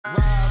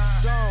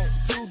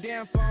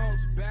damn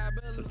phones.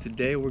 So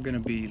today we're going to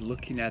be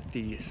looking at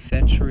the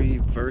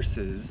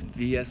Versys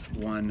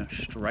VS.1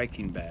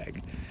 striking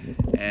bag,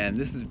 and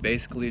this is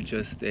basically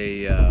just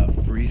a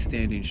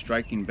freestanding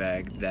striking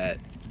bag that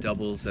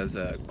doubles as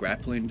a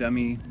grappling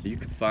dummy. You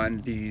can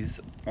find these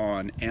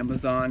on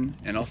Amazon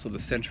and also the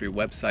Century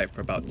website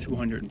for about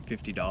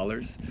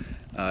 $250.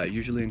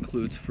 Usually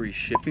includes free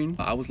shipping.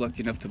 I was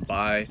lucky enough to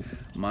buy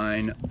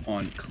mine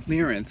on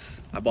clearance.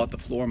 I bought the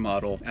floor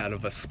model out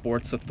of a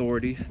Sports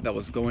Authority that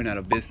was going out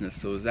of business,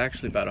 so it was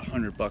actually about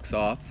 $100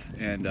 off,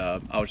 and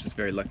I was just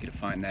very lucky to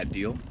find that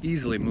deal.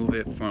 Easily move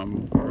it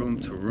from room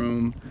to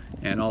room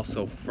and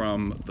also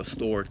from the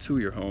store to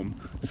your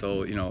home,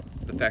 so you know,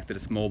 the fact that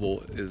it's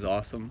mobile is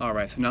awesome.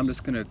 Alright, so now I'm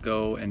just gonna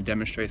go and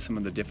demonstrate some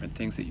of the different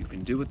things that you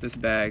can do with this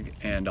bag,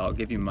 and I'll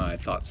give you my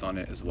thoughts on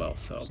it as well.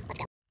 So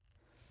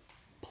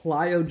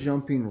plyo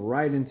jumping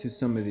right into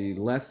some of the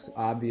less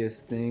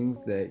obvious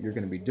things that you're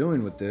going to be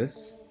doing with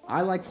this.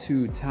 I like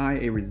to tie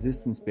a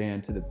resistance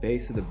band to the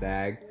base of the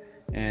bag,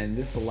 and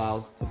this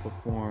allows to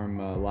perform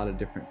a lot of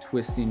different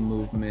twisting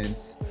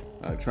movements,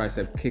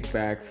 tricep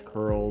kickbacks,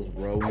 curls,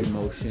 rowing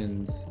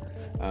motions.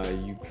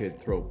 You could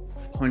throw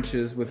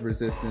punches with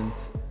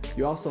resistance.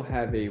 You also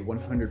have a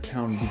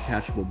 100-pound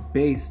detachable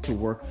base to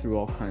work through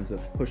all kinds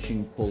of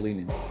pushing, pulling,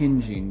 and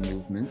hinging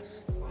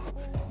movements.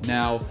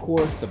 Now, of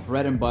course, the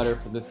bread and butter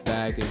for this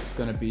bag is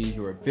going to be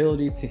your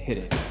ability to hit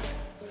it.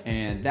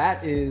 And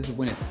that is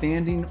when it's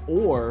standing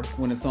or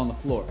when it's on the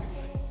floor.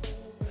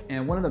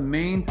 And one of the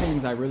main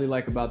things I really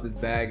like about this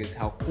bag is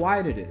how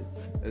quiet it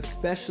is,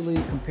 especially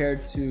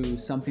compared to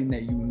something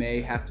that you may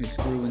have to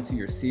screw into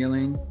your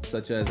ceiling,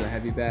 such as a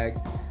heavy bag.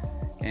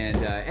 And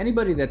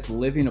anybody that's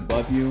living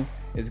above you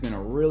is going to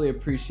really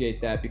appreciate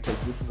that, because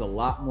this is a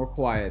lot more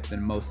quiet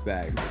than most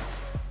bags.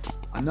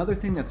 Another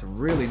thing that's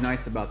really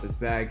nice about this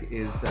bag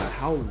is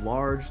how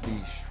large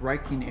the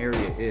striking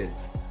area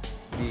is.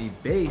 The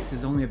base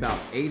is only about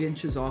 8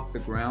 inches off the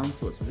ground,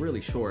 so it's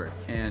really short.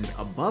 And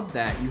above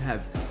that, you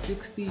have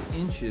 60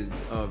 inches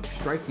of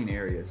striking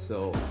area.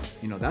 So,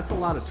 you know, that's a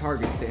lot of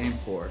targets to aim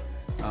for.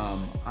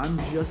 I'm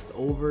just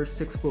over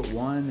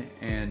 6'1",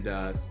 and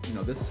you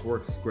know, this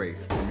works great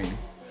for me.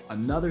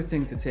 Another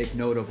thing to take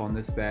note of on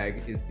this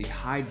bag is the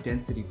high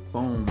density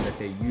foam that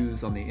they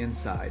use on the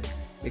inside.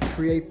 It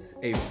creates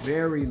a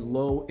very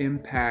low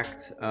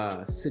impact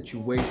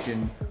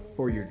situation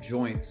for your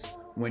joints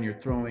when you're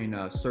throwing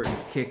certain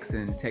kicks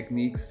and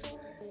techniques.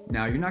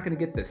 Now, you're not going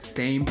to get the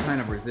same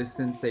kind of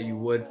resistance that you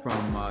would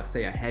from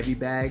say a heavy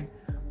bag,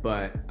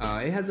 but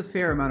it has a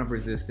fair amount of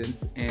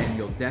resistance, and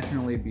you'll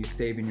definitely be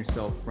saving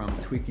yourself from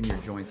tweaking your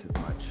joints as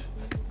much.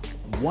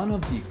 One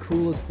of the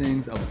coolest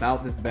things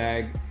about this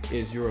bag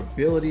is your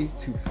ability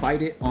to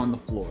fight it on the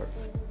floor.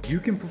 You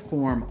can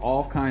perform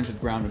all kinds of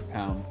ground and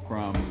pound,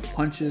 from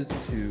punches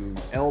to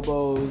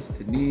elbows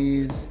to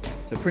knees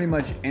to pretty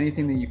much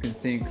anything that you can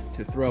think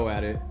to throw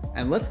at it.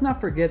 And let's not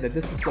forget that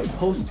this is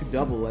supposed to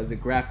double as a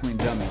grappling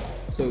dummy.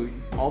 So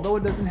although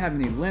it doesn't have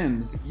any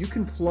limbs, you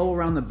can flow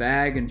around the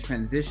bag and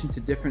transition to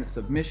different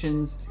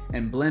submissions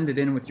and blend it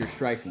in with your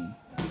striking.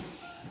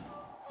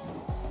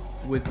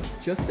 With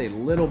just a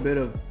little bit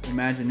of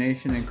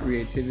imagination and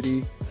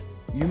creativity,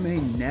 you may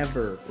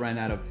never run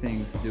out of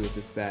things to do with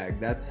this bag.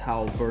 That's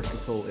how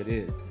versatile it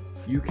is.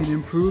 You can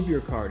improve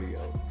your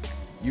cardio.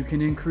 You can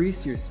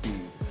increase your speed.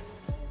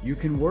 You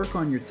can work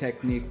on your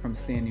technique from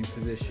standing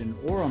position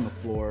or on the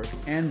floor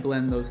and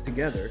blend those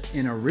together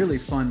in a really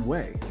fun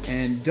way.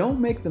 And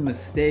don't make the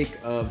mistake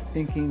of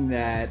thinking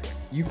that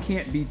you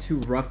can't be too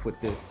rough with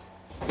this.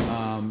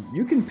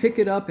 You can pick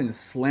it up and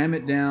slam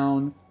it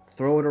down,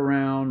 throw it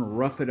around,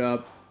 rough it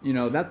up. You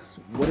know, that's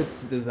what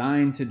it's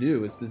designed to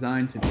do. It's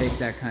designed to take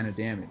that kind of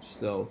damage.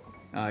 So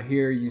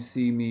here you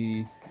see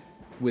me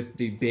with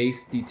the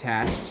base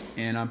detached,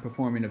 and I'm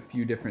performing a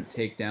few different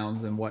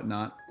takedowns and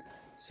whatnot.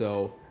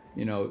 So,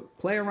 you know,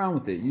 play around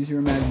with it. Use your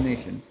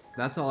imagination.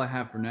 That's all I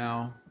have for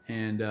now.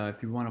 And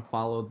if you want to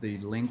follow the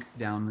link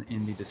down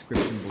in the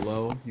description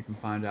below, you can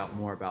find out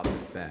more about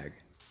this bag.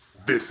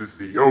 This is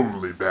the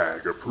only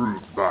bag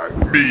approved by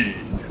me,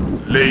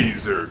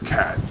 Laser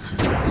Cat.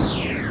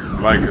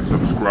 Like and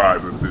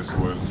subscribe if this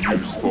was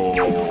useful.